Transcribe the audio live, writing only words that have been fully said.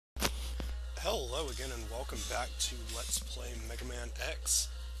Hello again and welcome back to Let's Play Megaman X.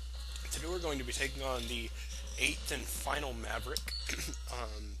 Today we're going to be taking on the 8th and final Maverick,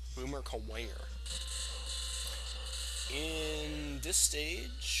 Boomer Kuwanger. In this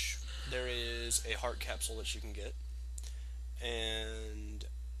stage, there is a heart capsule that you can get, and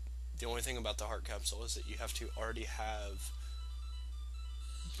the only thing about the heart capsule is that you have to already have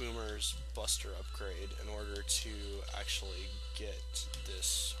Boomer's Buster upgrade in order to actually get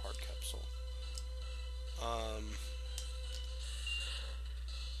this heart capsule.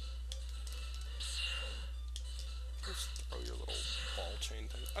 Just throw your little ball chain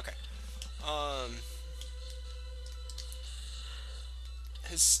thing. Okay.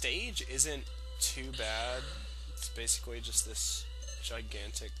 His stage isn't too bad. It's basically just this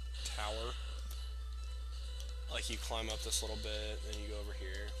gigantic tower. Like, you climb up this little bit, then you go over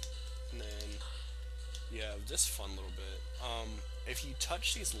here, and then you have this fun little bit. If you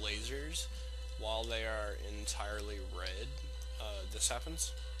touch these lasers while they are entirely red, this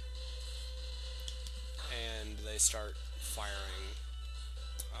happens, and they start firing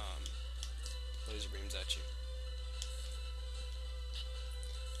laser beams at you.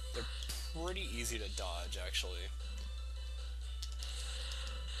 They're pretty easy to dodge, actually.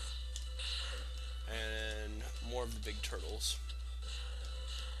 And more of the big turtles.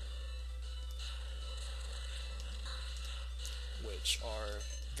 Which are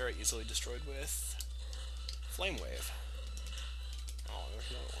very easily destroyed with Flame Wave. Oh, there's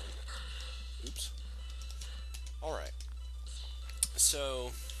another one. Oops. Alright.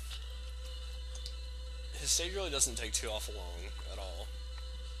 So, his stage really doesn't take too awful long at all.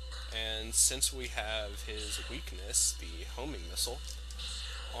 And since we have his weakness, the homing missile,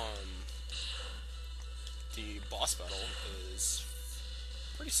 the boss battle is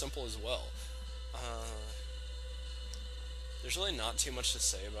pretty simple as well. There's really not too much to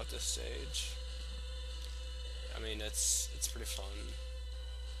say about this stage. I mean, it's pretty fun.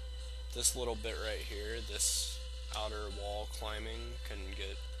 This little bit right here, this outer wall climbing, can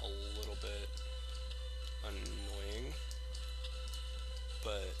get a little bit annoying,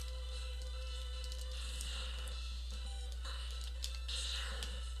 but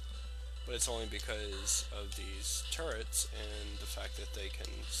it's only because of these turrets and the fact that they can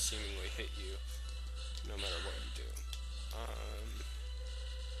seemingly hit you no matter what you do.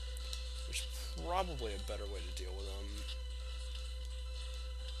 There's probably a better way to deal with them,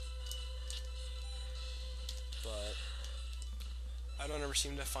 but I don't ever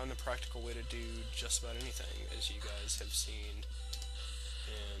seem to find the practical way to do just about anything, as you guys have seen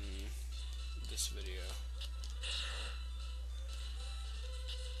in this video.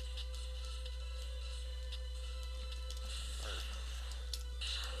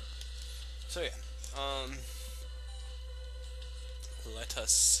 So yeah, let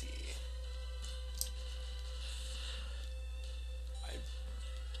us see.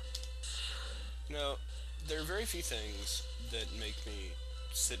 There are very few things that make me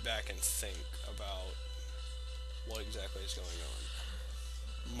sit back and think about what exactly is going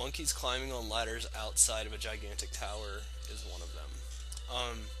on. Monkeys climbing on ladders outside of a gigantic tower is one of them.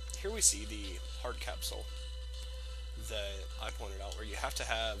 Here we see the heart capsule that I pointed out, where you have to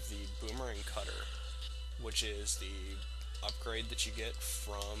have the boomerang cutter, which is the upgrade that you get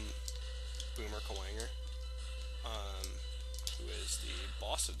from Boomer Kuwanger, who is the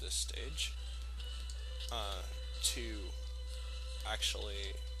boss of this stage, to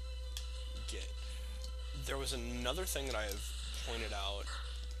actually get. There was another thing that I have pointed out.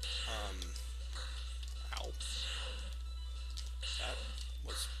 Ow. That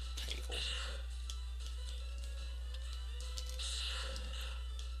was painful.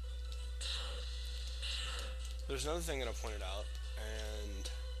 There's another thing that I pointed out, and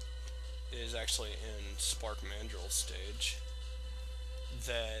it is actually in Spark Mandrill's stage,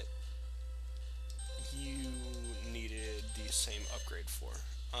 that you needed the same upgrade for.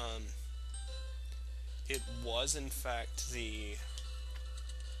 It was, in fact, the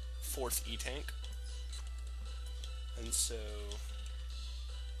 4th E-Tank, and so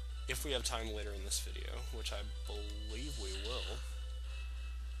if we have time later in this video, which I believe we will,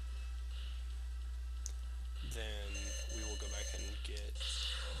 then we will go back and get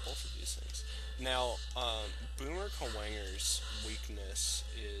both of these things. Now, Boomer Kuwanger's weakness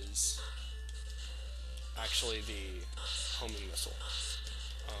is actually the homing missile,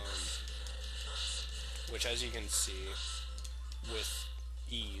 which, as you can see, with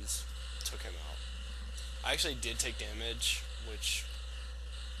ease took him out. I actually did take damage, which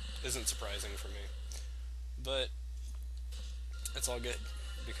isn't surprising for me, but it's all good,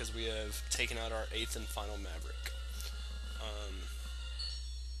 because we have taken out our 8th and final Maverick.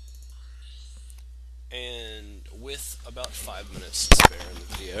 And with about 5 minutes to spare in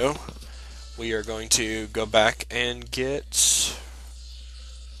the video, we are going to go back and get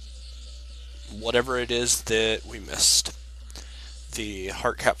whatever it is that we missed. The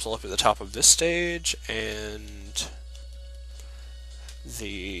heart capsule up at the top of this stage, and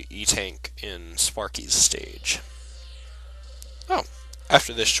the E-Tank in Sparky's stage. Oh,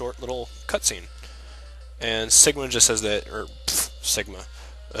 after this short little cutscene. And Sigma just says that, or Sigma,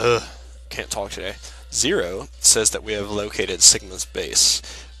 can't talk today. Zero says that we have located Sigma's base,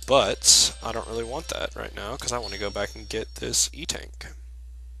 but I don't really want that right now because I want to go back and get this E-Tank.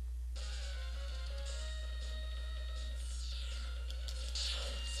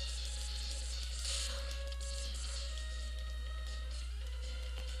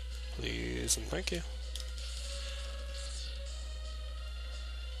 Please and thank you.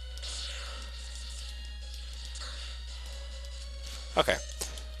 Okay,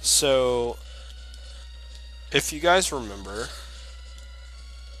 so if you guys remember,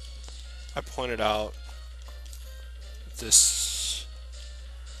 I pointed out this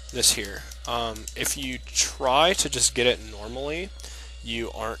here. If you try to just get it normally,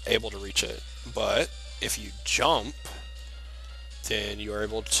 you aren't able to reach it. But if you jump, then you are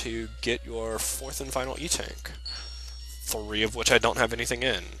able to get your fourth and final E-Tank. 3 of which I don't have anything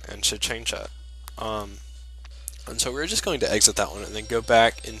in, and should change that. And so we're just going to exit that one and then go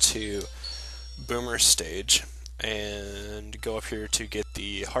back into Boomer's stage and go up here to get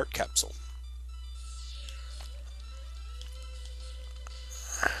the heart capsule.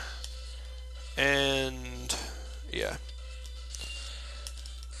 And yeah,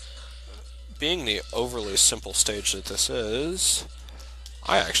 being the overly simple stage that this is,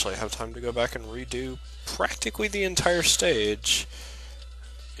 I actually have time to go back and redo practically the entire stage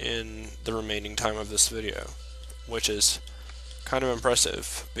in the remaining time of this video, which is kind of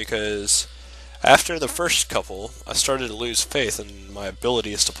impressive because after the first couple, I started to lose faith in my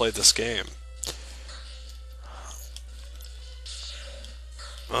abilities to play this game.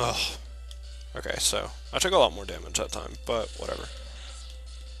 Ugh. Okay, so I took a lot more damage that time, but whatever.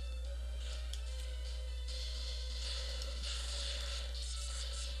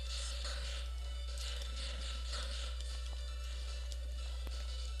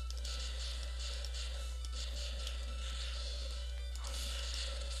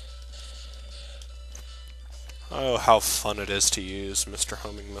 Oh, how fun it is to use Mr.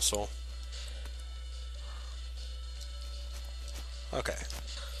 Homing Missile. Okay.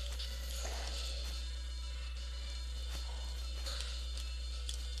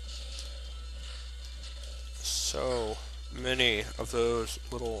 So many of those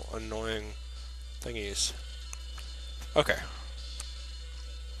little annoying thingies. Okay.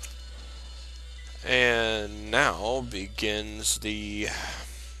 And now begins the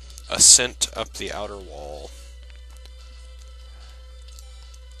ascent up the outer wall.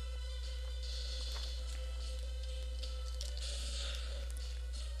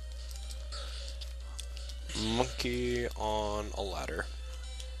 Monkey on a ladder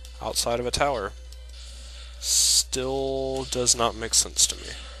outside of a tower still does not make sense to me.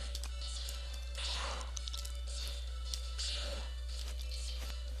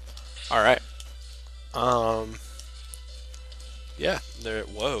 Alright. Yeah, there,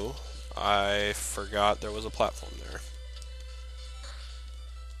 whoa, I forgot there was a platform there.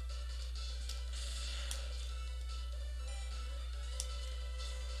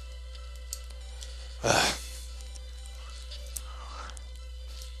 Ugh.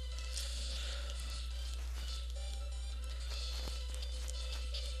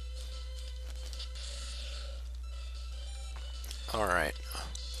 Alright.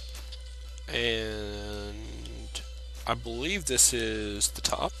 And I believe this is the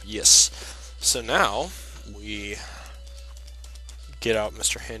top. Yes. So now we get out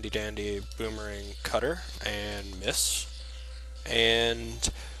Mr. Handy Dandy Boomerang Cutter and miss. And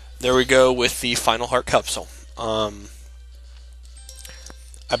there we go with the final heart capsule. I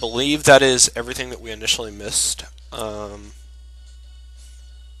believe that is everything that we initially missed. I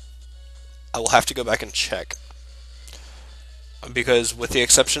will have to go back and check. Because with the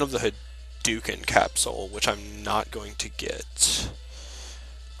exception of the Hadouken capsule, which I'm not going to get,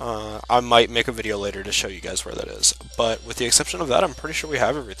 I might make a video later to show you guys where that is. But with the exception of that, I'm pretty sure we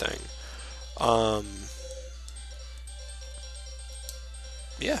have everything.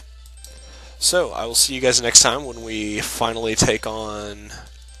 Yeah. So, I will see you guys next time when we finally take on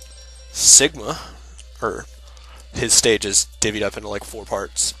Sigma, or his stage is divvied up into like 4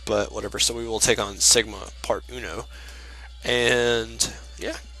 parts, but whatever. So we will take on Sigma Part Uno. And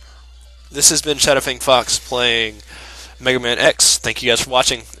yeah, this has been Shadowfang Fox playing Mega Man X. Thank you guys for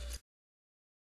watching.